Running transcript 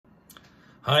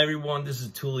Hi everyone, this is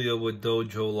Tullio with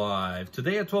Dojo Live.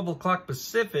 Today at 12 o'clock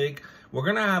Pacific, we're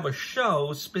going to have a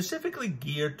show specifically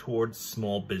geared towards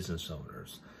small business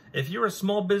owners. If you're a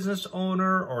small business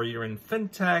owner, or you're in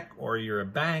fintech, or you're a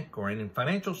bank, or in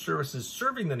financial services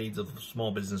serving the needs of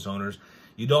small business owners,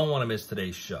 you don't want to miss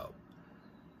today's show.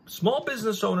 Small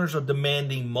business owners are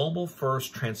demanding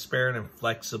mobile-first, transparent, and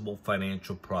flexible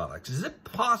financial products. Is it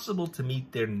possible to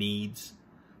meet their needs?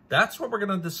 That's what we're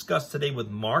going to discuss today with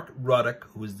Mark Ruddock,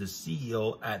 who is the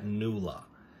CEO at Nuula.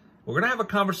 We're going to have a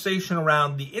conversation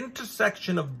around the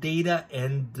intersection of data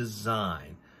and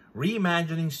design,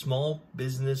 reimagining small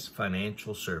business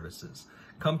financial services.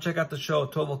 Come check out the show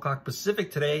at 12 o'clock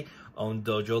Pacific today on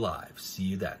Dojo Live. See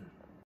you then.